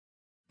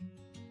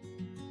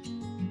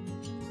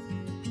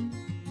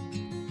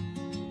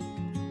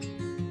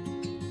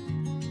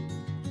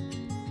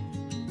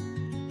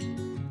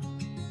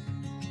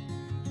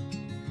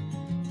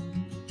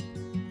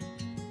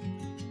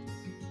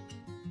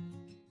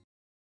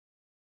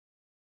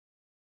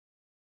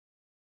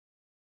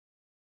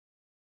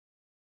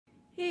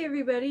Hey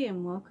everybody,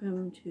 and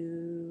welcome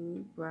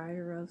to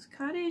Briar Rose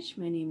Cottage.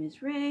 My name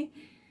is Ray,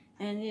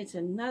 and it's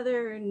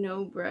another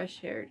no brush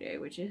hair day,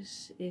 which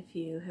is, if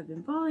you have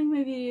been following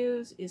my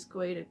videos, is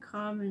quite a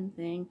common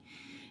thing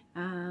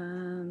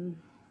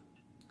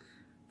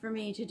for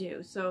me to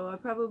do. So I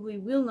probably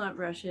will not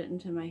brush it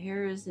until my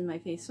hair is in my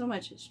face so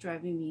much it's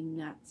driving me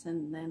nuts,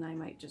 and then I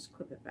might just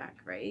clip it back,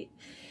 right?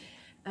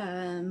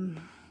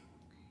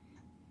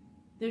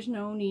 There's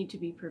no need to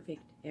be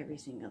perfect every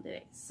single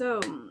day. So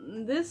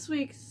this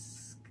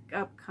week's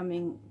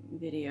upcoming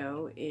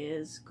video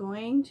is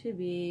going to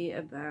be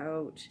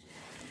about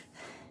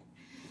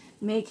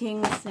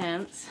making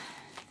sense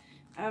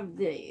of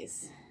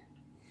these.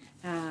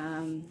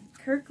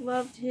 Kirk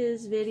loved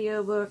his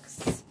video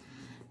books.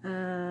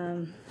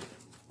 Now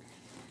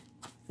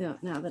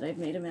that I've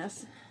made a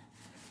mess.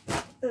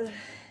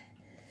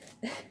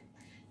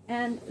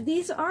 And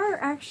these are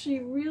actually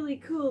really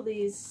cool,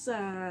 these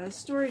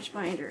storage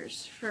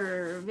binders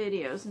for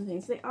videos and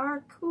things. They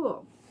are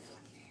cool.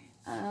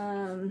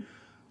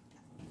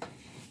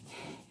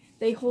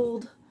 They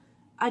hold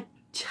a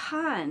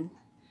ton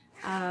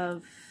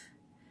of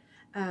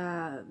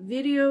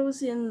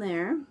videos in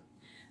there,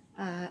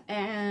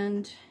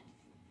 and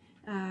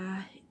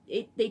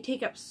they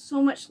take up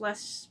so much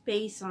less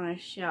space on a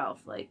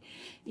shelf. Like,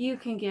 you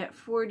can get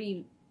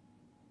 40...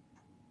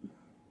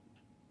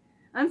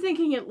 I'm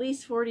thinking at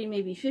least 40,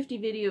 maybe 50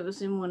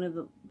 videos in one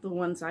of the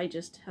ones I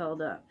just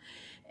held up,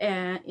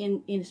 and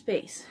in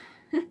space,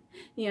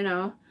 you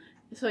know,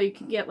 so you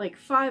can get like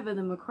 5 of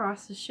them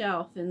across the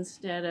shelf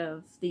instead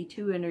of the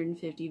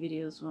 250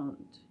 videos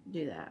won't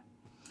do that.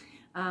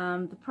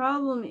 The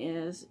problem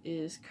is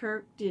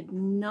Kirk did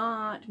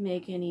not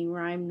make any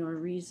rhyme nor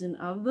reason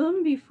of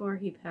them before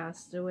he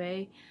passed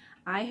away.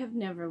 I have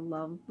never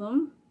loved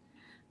them.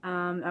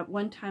 At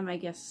one time, I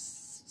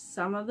guess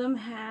some of them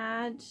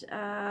had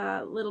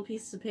little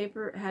pieces of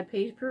paper, had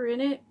paper in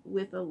it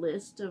with a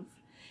list of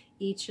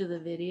each of the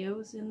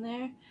videos in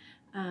there.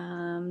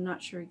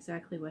 Not sure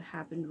exactly what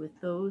happened with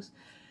those,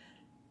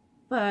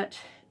 but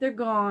they're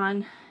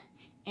gone.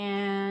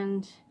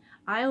 And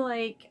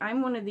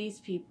I'm one of these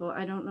people.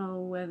 I don't know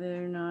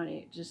whether or not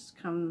it just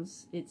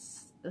comes,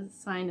 it's a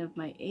sign of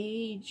my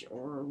age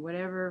or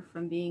whatever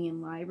from being in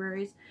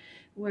libraries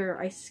where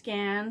I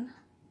scan.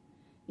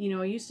 You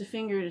know, I used a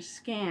finger to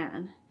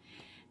scan.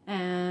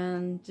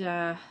 And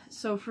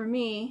so for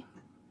me,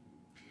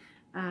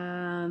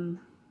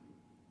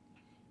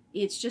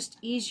 it's just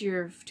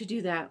easier to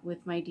do that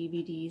with my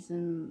DVDs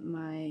and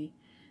my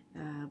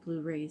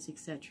Blu-rays,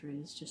 etc.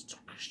 It's just,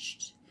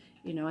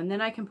 you know, and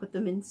then I can put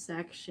them in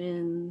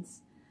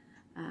sections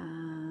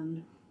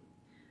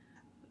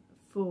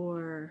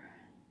for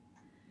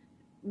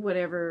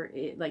whatever,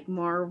 like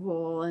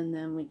Marvel, and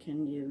then we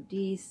can do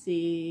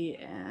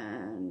DC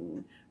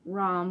and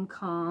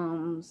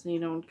rom-coms, you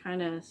know,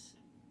 kind of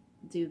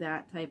do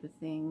that type of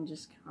thing,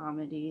 just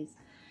comedies.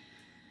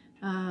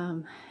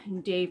 And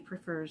Dave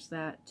prefers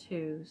that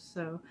too,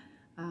 so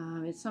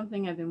it's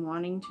something I've been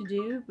wanting to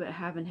do but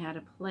haven't had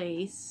a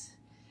place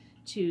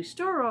to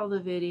store all the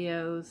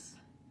videos.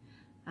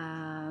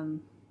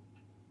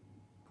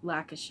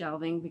 Lack of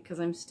shelving,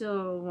 because I'm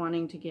still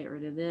wanting to get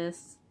rid of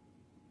this.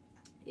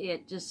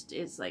 It just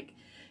is like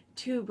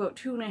about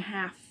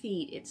 2.5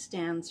 feet it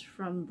stands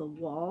from the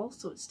wall,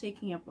 so it's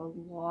taking up a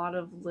lot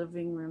of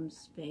living room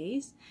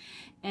space,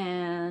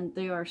 and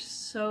they are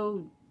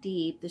so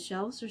deep, the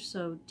shelves are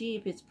so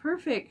deep. It's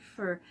perfect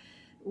for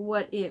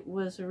what it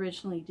was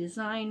originally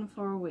designed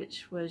for,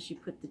 which was you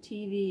put the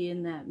TV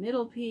in that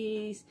middle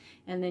piece,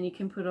 and then you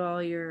can put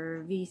all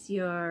your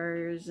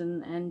VCRs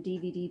and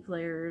DVD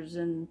players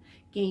and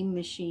game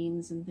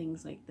machines and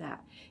things like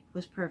that. It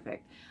was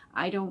perfect.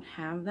 I don't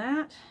have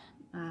that.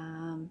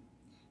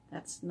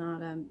 That's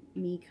not a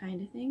me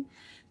kind of thing.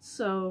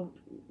 So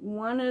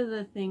one of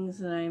the things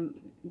that I'm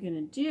going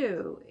to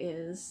do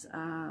is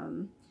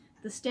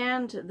the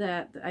stand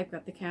that I've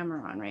got the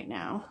camera on right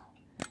now.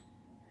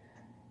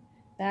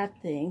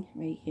 That thing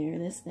right here,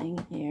 this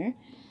thing here.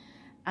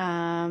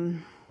 I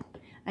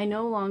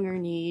no longer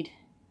need,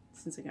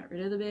 since I got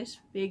rid of the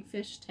big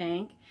fish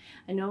tank,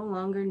 I no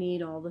longer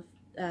need all the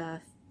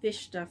fish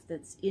stuff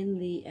that's in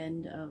the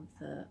end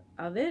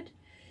of it.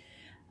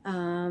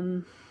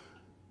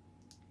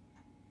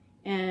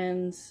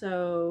 And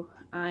so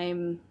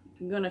I'm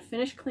going to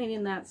finish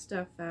cleaning that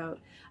stuff out.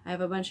 I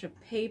have a bunch of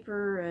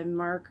paper and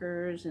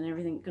markers and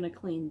everything. Going to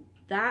clean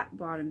that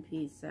bottom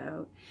piece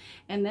out.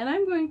 And then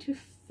I'm going to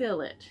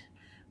fill it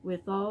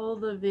with all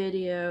the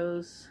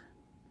videos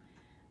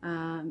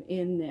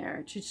in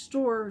there to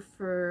store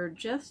for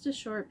just a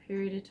short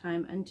period of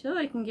time until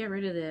I can get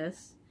rid of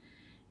this.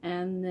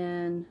 And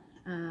then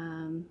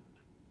I'm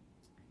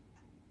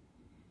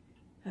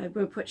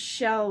going to put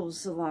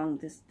shelves along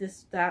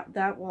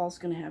that wall's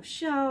going to have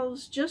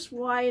shelves just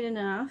wide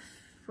enough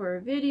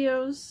for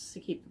videos to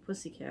keep the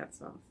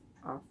pussycats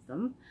off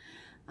them.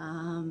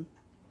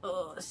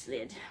 Oh,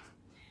 slid.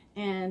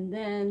 And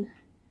then,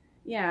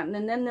 yeah,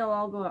 and then they'll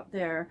all go up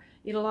there.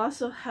 It'll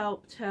also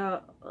help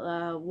tell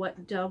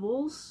what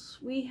doubles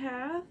we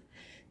have,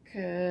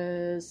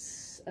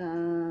 because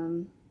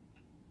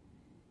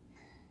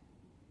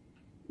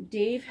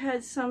Dave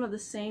had some of the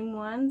same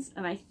ones,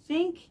 and I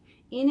think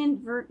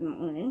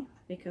inadvertently,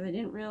 because I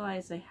didn't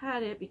realize I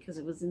had it because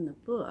it was in the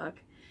book,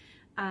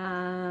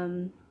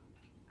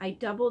 I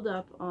doubled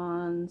up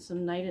on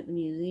some Night at the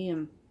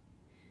Museum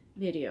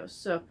videos.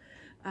 So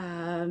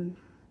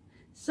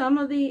some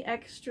of the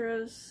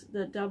extras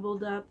that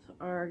doubled up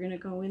are going to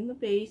go in the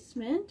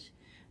basement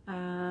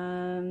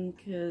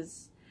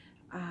because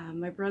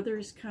my brother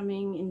is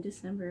coming in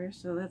December,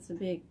 so that's a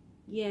big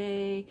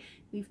yay.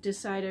 We've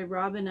decided,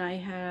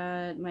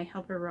 my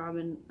helper Rob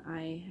and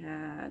I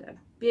had a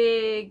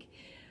big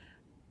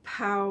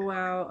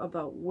powwow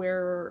about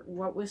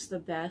what was the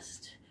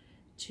best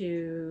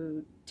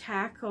to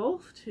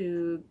tackle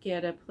to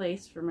get a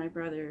place for my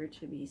brother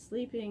to be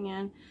sleeping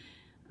in.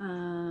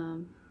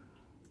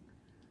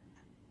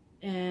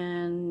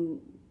 And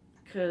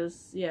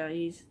because, yeah,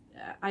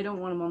 I don't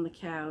want him on the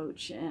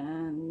couch,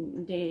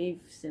 and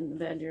Dave's in the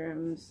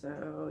bedroom,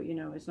 so, you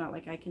know, it's not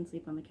like I can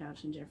sleep on the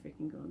couch and Jeffrey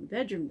can go in the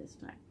bedroom this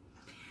time.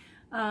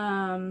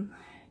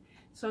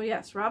 So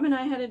yes, Rob and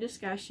I had a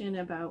discussion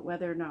about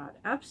whether or not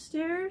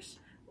upstairs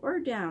or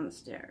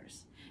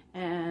downstairs,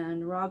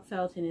 and Rob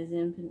felt in his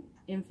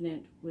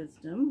infinite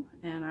wisdom,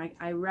 and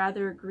I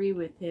rather agree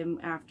with him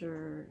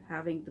after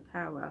having the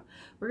powwow.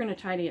 We're going to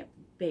tidy up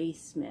the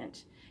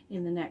basement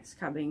in the next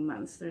coming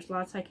months. There's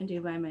lots I can do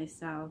by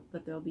myself,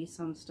 but there'll be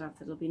some stuff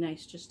that'll be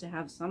nice just to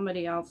have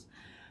somebody else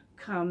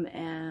come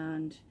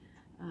and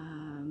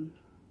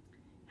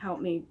help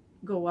me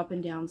go up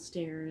and down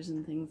stairs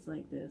and things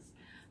like this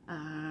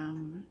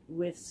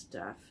with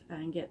stuff,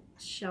 and get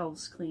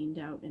shelves cleaned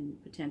out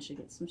and potentially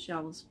get some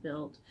shelves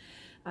built.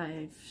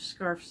 I've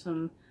scarfed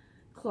some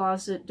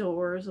closet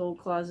doors, old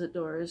closet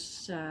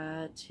doors,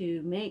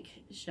 to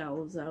make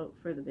shelves out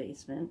for the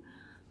basement.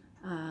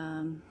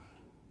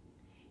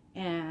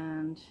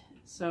 And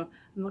so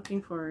I'm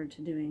looking forward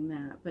to doing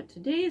that. But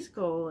today's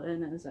goal,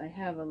 and as I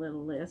have a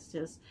little list,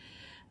 is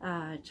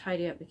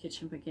tidy up the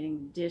kitchen by getting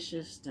the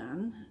dishes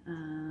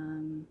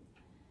done.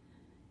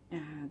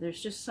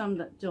 There's just some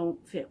that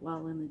don't fit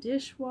well in the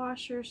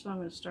dishwasher, so I'm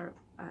going to start.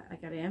 I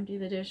got to empty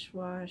the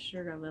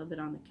dishwasher. Got a little bit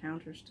on the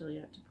counter still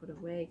yet to put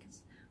away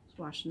because I was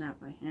washing that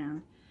by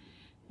hand,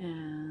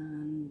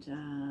 and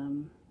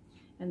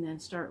then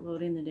start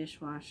loading the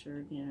dishwasher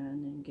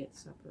again and get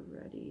supper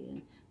ready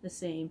and the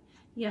same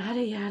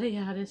yada yada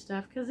yada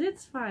stuff because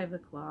it's 5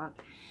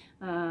 o'clock,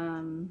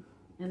 and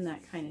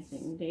that kind of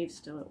thing. Dave's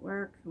still at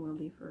work and will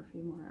be for a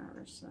few more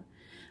hours. So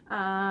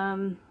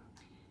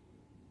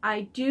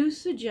I do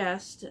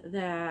suggest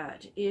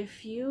that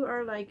if you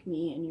are like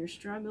me and you're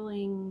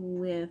struggling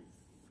with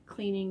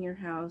cleaning your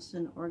house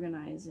and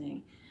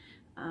organizing,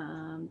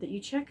 that you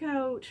check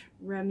out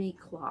Remy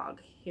Clog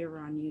here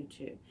on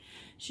YouTube.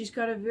 She's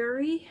got a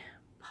very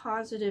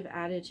positive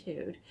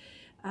attitude,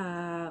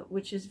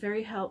 which is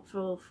very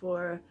helpful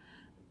for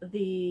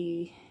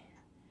the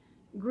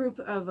group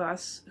of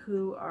us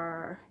who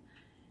are,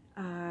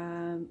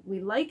 we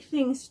like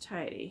things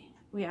tidy.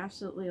 We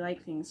absolutely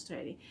like things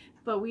tidy,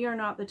 but we are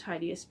not the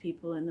tidiest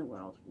people in the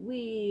world.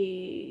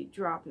 We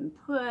drop and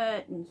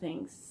put and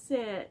things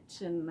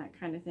sit and that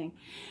kind of thing.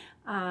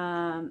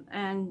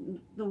 And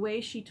the way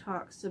she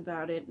talks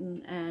about it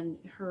and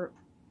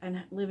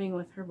living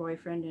with her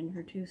boyfriend and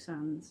her 2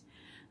 sons,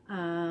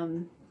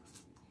 her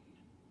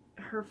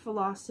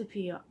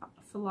philosophy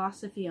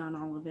on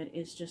all of it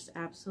is just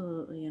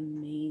absolutely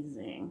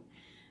amazing.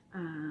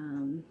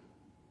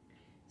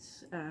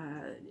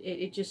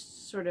 It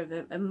just sort of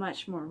a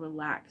much more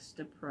relaxed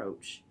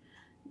approach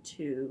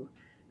to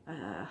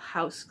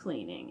house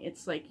cleaning.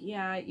 It's like,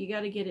 yeah, you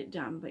got to get it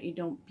done, but you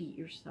don't beat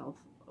yourself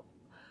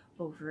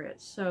over it.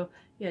 So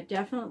yeah,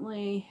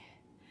 definitely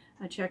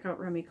check out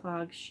Remy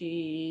Clog.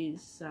 She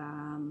just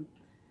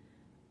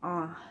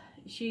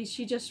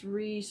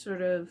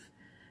reinforces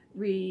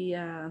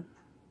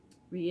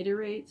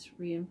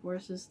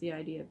the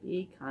idea of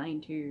be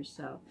kind to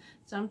yourself.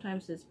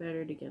 Sometimes it's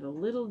better to get a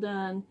little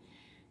done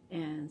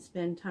and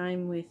spend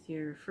time with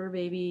your fur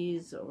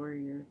babies or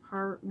your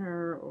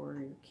partner or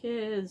your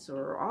kids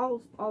or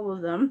all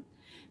of them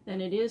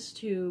than it is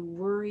to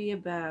worry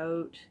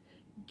about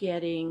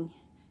getting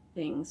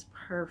things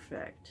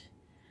perfect.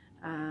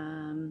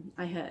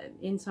 I had,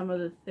 in some of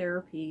the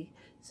therapy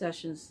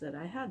sessions that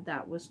I had,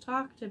 that was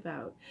talked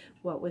about.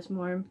 What was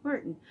more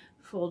important,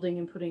 folding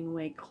and putting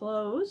away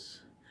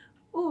clothes,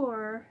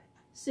 or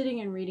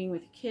sitting and reading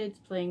with your kids,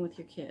 playing with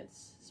your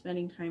kids,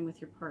 spending time with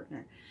your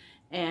partner?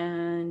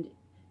 And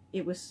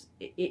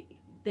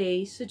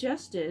they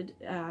suggested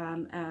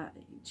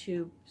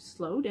to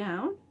slow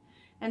down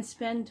and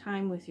spend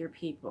time with your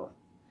people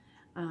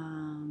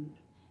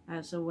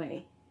as a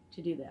way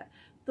to do that.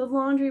 The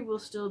laundry will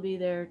still be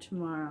there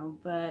tomorrow,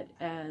 but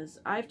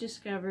as I've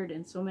discovered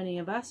and so many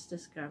of us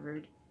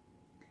discovered,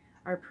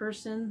 our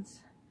persons,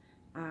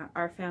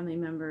 our family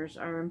members,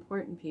 our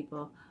important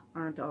people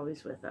aren't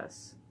always with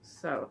us.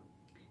 So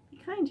be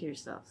kind to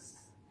yourselves.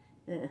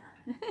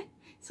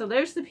 So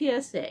there's the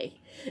PSA.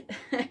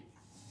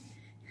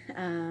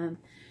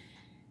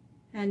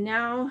 And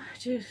now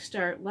to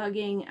start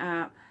lugging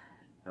up,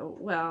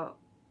 well,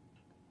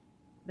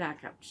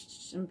 back up,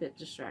 I'm a bit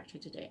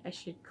distracted today. I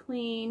should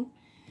clean,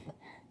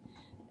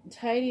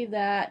 tidy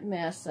that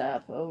mess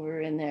up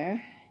over in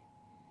there,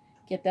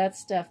 get that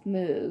stuff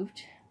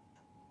moved,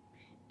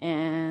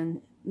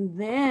 and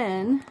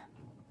then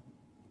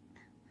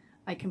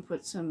I can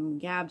put some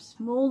Gab's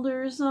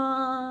molders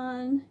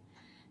on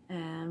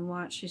and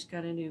watch. She's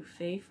got a new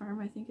Fay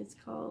Farm, I think it's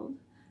called.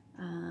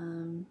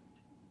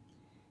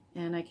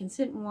 And I can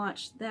sit and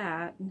watch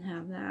that and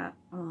have that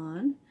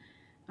on.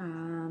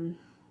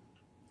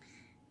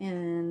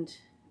 And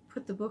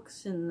put the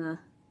books in the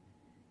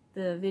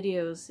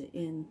videos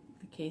in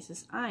the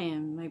cases.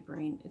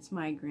 It's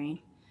migraine.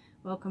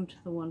 Welcome to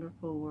the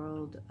wonderful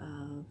world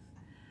of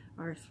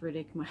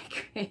arthritic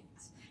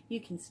migraines. You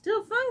can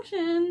still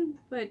function,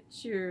 but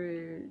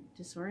you're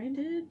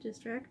disoriented,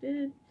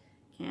 distracted,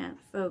 can't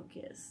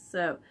focus.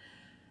 So,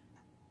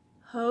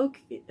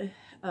 focus,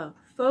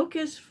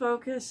 focus,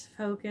 focus,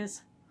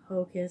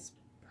 hocus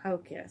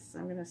pocus.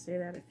 I'm going to say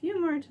that a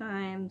few more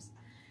times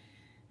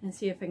and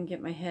see if I can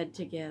get my head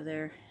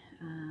together.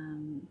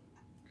 And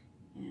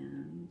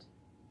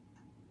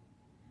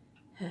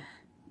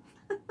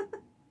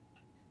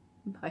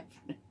bye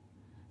for now.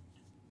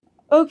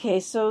 Okay,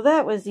 so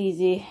that was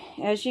easy.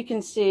 As you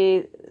can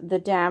see, the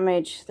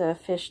damage the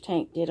fish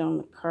tank did on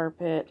the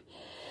carpet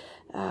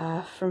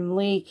from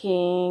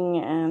leaking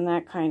and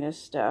that kind of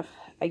stuff.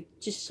 I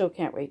just so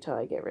can't wait till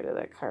I get rid of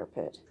that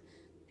carpet.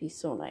 It'd be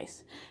so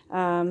nice.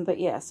 But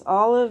yes,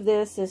 all of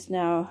this is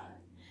now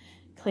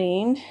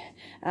cleaned.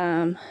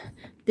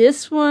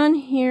 This one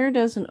here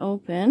doesn't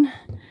open.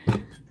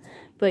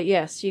 But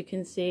yes, you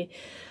can see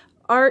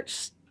art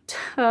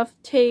stuff,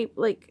 tape,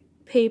 like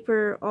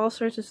paper, all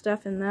sorts of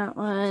stuff in that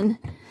one.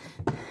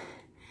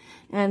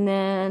 And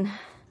then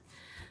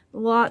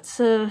lots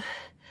of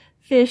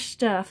fish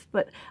stuff.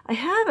 But I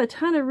have a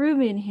ton of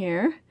room in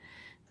here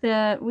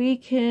that we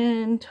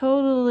can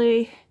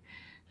totally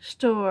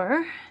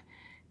store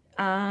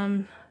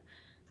the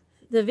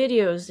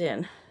videos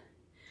in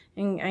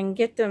and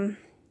get them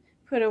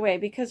put away,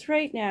 because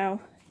right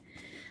now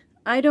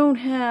I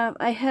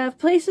have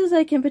places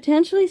I can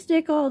potentially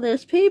stick all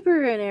this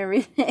paper and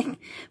everything,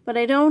 but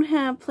I don't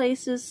have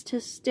places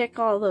to stick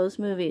all those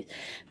movies.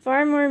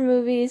 Far more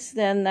movies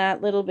than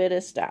that little bit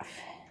of stuff.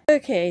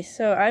 Okay,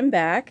 so I'm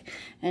back,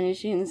 and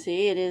as you can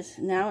see, it is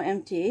now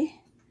empty.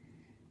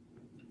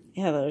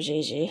 Hello,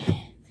 Gigi.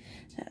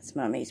 That's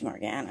Mummy's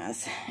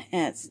Morgana's.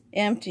 And it's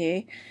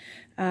empty.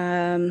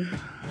 I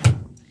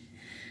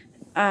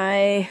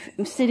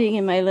am sitting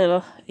in my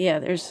little,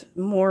 there's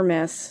more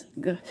mess.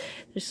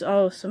 There's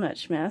so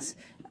much mess.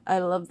 I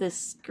love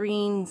this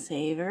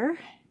screensaver.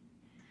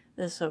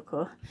 This is so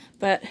cool.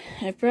 But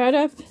I brought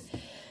up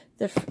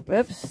the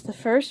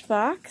first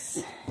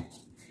box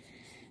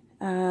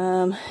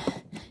to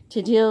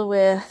deal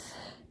with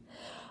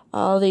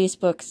all these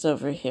books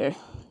over here.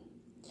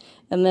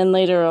 And then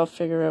later I'll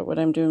figure out what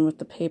I'm doing with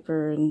the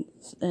paper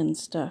and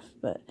stuff.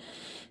 But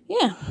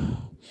yeah,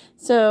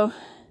 so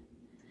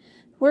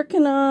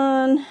working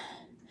on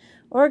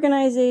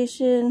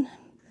organization,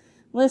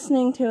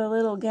 listening to a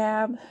little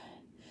Gab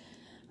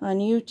on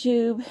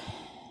YouTube,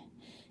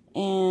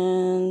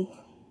 and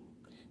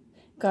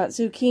got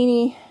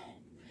zucchini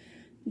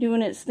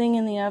doing its thing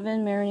in the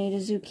oven,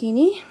 marinated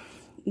zucchini.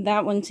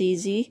 That one's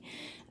easy.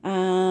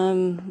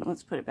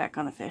 Let's put it back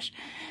on the fish.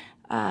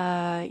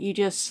 You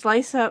just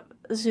slice up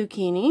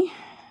zucchini.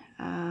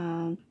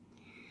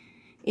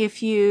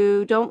 If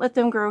you don't let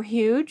them grow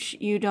huge,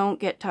 you don't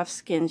get tough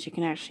skins. You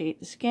can actually eat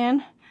the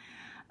skin.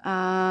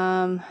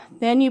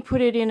 Then you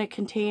put it in a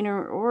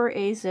container or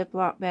a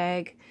Ziploc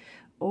bag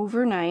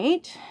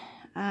overnight.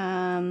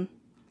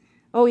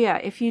 Oh yeah,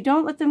 if you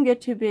don't let them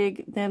get too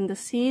big, then the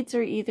seeds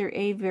are either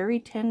very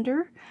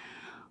tender,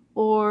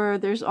 or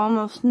there's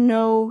almost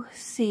no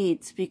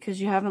seeds because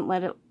you haven't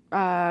let it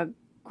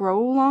grow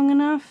long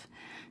enough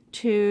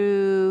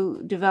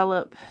to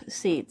develop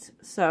seeds.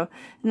 So,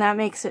 and that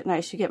makes it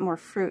nice. You get more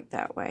fruit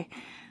that way.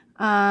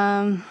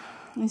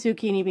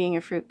 Zucchini being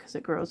a fruit because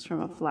it grows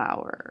from a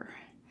flower.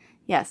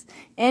 Yes,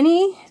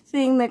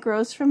 anything that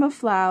grows from a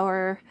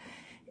flower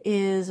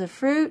is a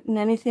fruit, and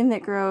anything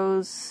that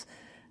grows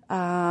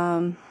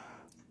from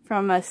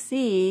a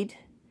seed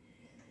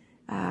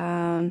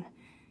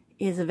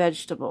is a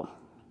vegetable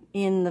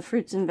in the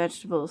fruits and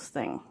vegetables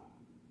thing.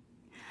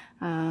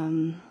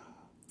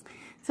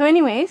 So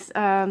anyways,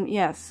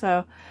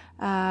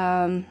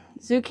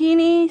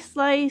 zucchini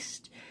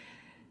sliced,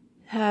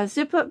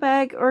 Ziploc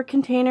bag or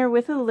container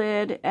with a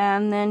lid,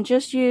 and then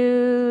just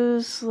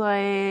use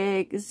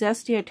like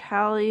zesty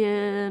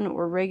Italian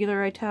or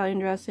regular Italian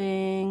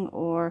dressing,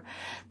 or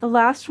the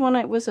last one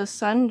it was a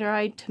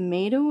sun-dried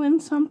tomato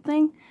and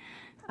something.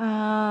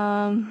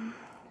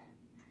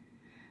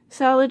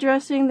 Salad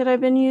dressing that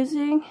I've been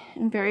using,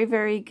 and very,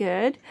 very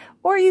good.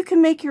 Or you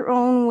can make your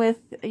own with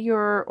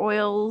your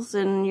oils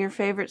and your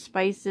favorite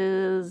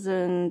spices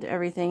and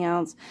everything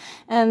else.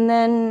 And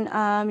then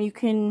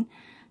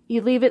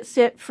you leave it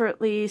sit for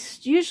at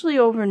least, usually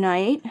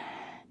overnight,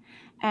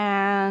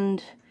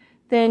 and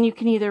then you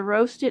can either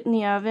roast it in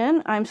the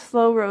oven. I'm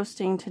slow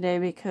roasting today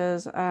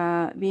because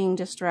being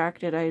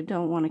distracted, I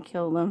don't want to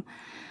kill them.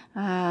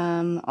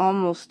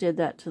 Almost did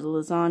that to the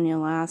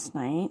lasagna last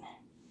night.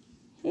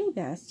 Hey,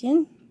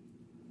 Bastian.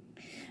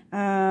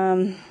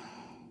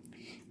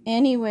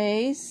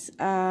 Anyways,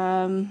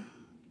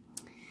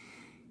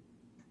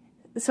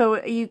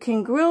 so you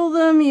can grill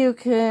them, you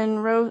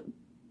can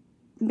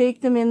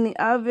bake them in the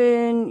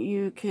oven,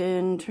 you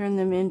can turn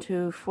them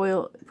into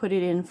put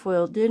it in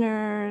foil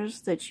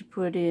dinners that you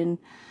put in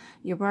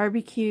your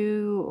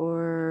barbecue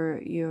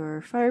or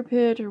your fire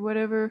pit or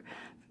whatever.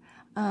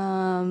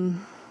 And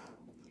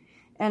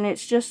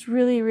it's just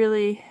really,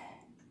 really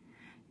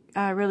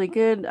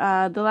good.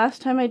 The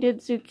last time I did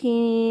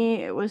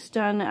zucchini, it was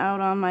done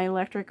out on my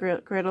electric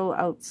griddle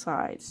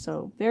outside.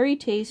 So very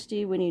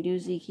tasty when you do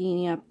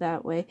zucchini up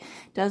that way.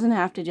 Doesn't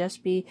have to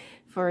just be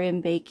for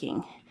in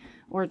baking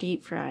or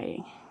deep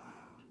frying.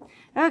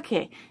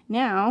 Okay,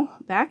 now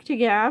back to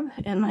Gab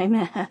and my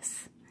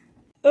mess.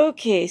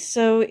 Okay,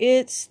 so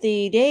it's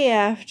the day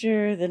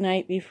after the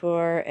night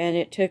before, and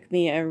it took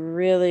me a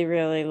really,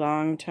 really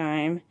long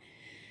time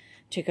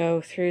to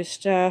go through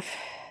stuff.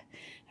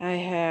 I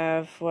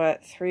have,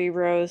 3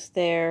 rows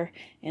there,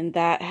 and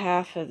that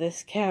half of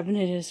this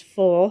cabinet is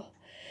full.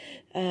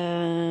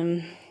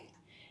 Got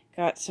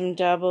some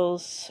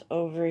doubles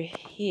over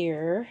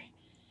here.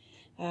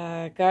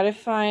 Gotta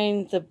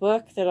find the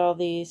book that all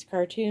these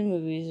cartoon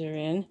movies are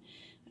in.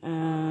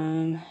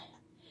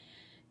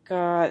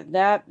 Got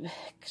that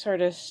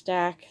sort of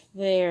stack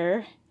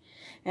there.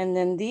 And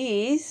then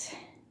these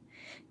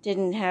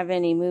didn't have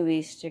any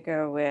movies to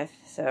go with.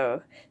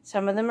 So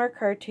some of them are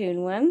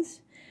cartoon ones.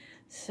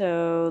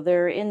 So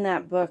they're in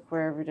that book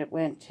wherever it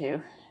went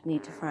to.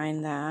 Need to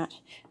find that.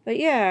 But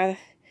yeah,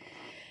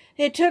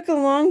 it took a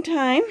long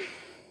time.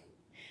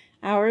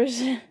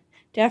 Hours.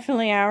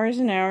 Definitely hours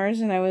and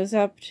hours, and I was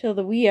up till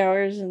the wee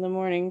hours in the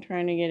morning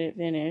trying to get it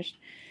finished.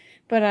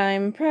 But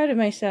I'm proud of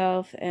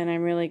myself, and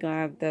I'm really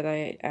glad that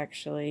I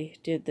actually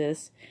did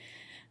this,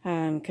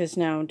 because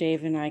now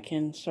Dave and I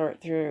can sort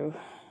through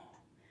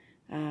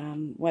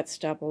what's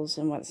doubles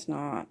and what's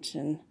not,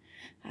 and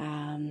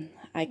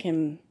I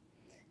can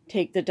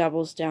take the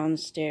doubles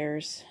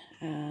downstairs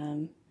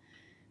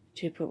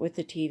to put with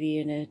the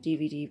TV and a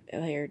DVD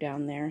player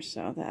down there.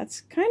 So that's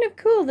kind of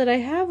cool that I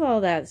have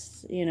all that,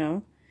 you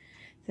know,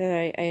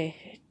 that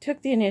I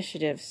took the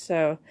initiative.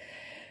 So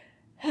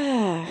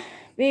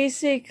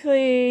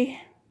basically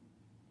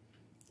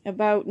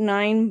about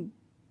nine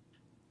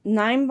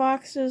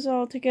boxes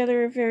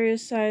altogether of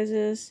various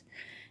sizes,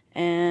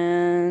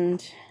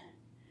 and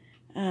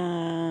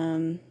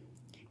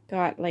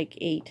got like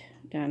 8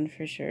 done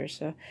for sure.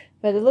 So,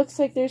 but it looks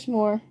like there's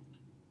more.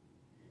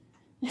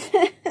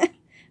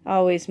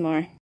 Always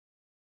more.